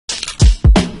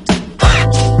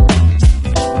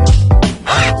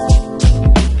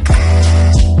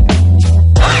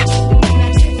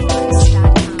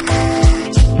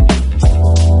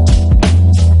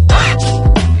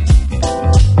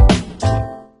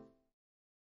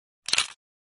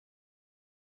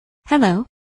Hello.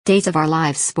 Days of Our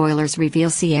Lives spoilers reveal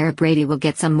Sierra Brady will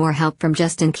get some more help from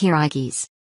Justin Kiriakis.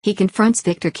 He confronts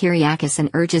Victor Kiriakis and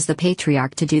urges the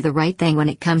patriarch to do the right thing when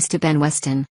it comes to Ben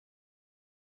Weston.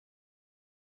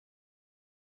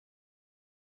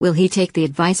 Will he take the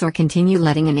advice or continue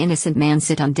letting an innocent man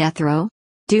sit on death row?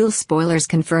 Dual spoilers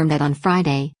confirm that on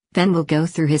Friday, Ben will go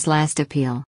through his last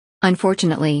appeal.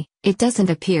 Unfortunately, it doesn't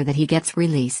appear that he gets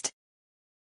released.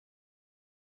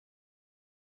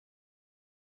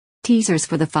 Teasers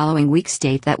for the following week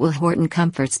state that Will Horton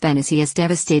comforts Ben as he is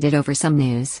devastated over some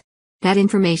news. That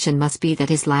information must be that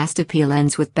his last appeal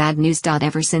ends with bad news.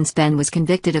 Ever since Ben was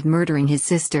convicted of murdering his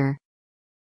sister,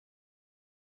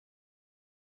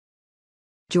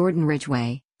 Jordan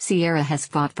Ridgway, Sierra has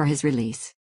fought for his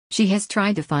release. She has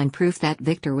tried to find proof that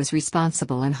Victor was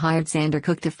responsible and hired Xander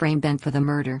Cook to frame Ben for the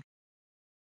murder.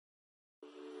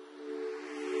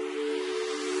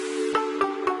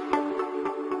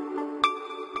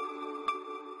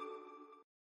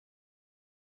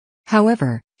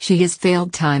 However, she has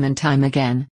failed time and time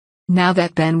again. Now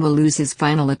that Ben will lose his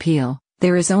final appeal,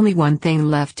 there is only one thing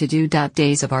left to do.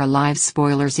 Days of Our Lives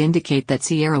spoilers indicate that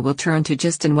Sierra will turn to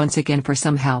Justin once again for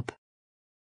some help.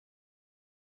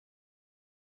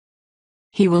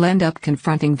 He will end up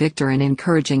confronting Victor and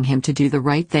encouraging him to do the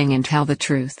right thing and tell the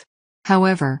truth.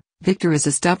 However, Victor is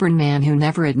a stubborn man who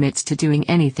never admits to doing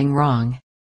anything wrong.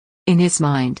 In his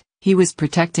mind, he was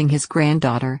protecting his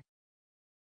granddaughter,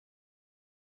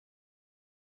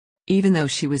 even though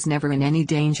she was never in any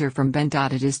danger from Ben.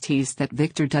 It is teased that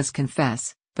Victor does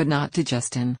confess, but not to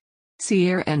Justin.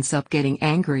 Sierra ends up getting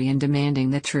angry and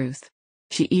demanding the truth.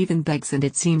 She even begs and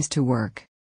it seems to work.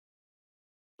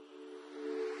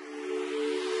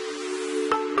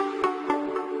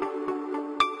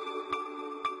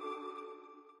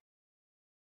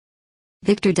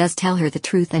 Victor does tell her the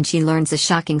truth and she learns a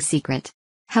shocking secret.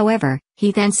 However,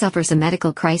 he then suffers a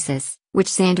medical crisis, which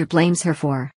Xander blames her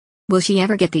for. Will she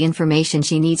ever get the information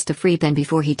she needs to free Ben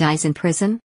before he dies in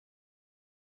prison?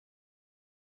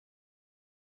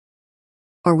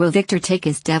 Or will Victor take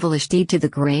his devilish deed to the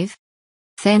grave?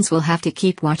 Fans will have to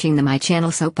keep watching the My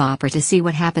Channel soap opera to see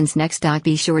what happens next.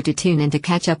 Be sure to tune in to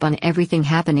catch up on everything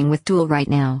happening with Dual right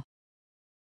now.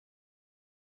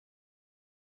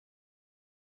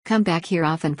 Come back here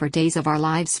often for Days of Our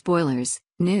Lives spoilers,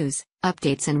 news,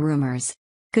 updates and rumors.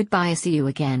 Goodbye, see you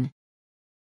again.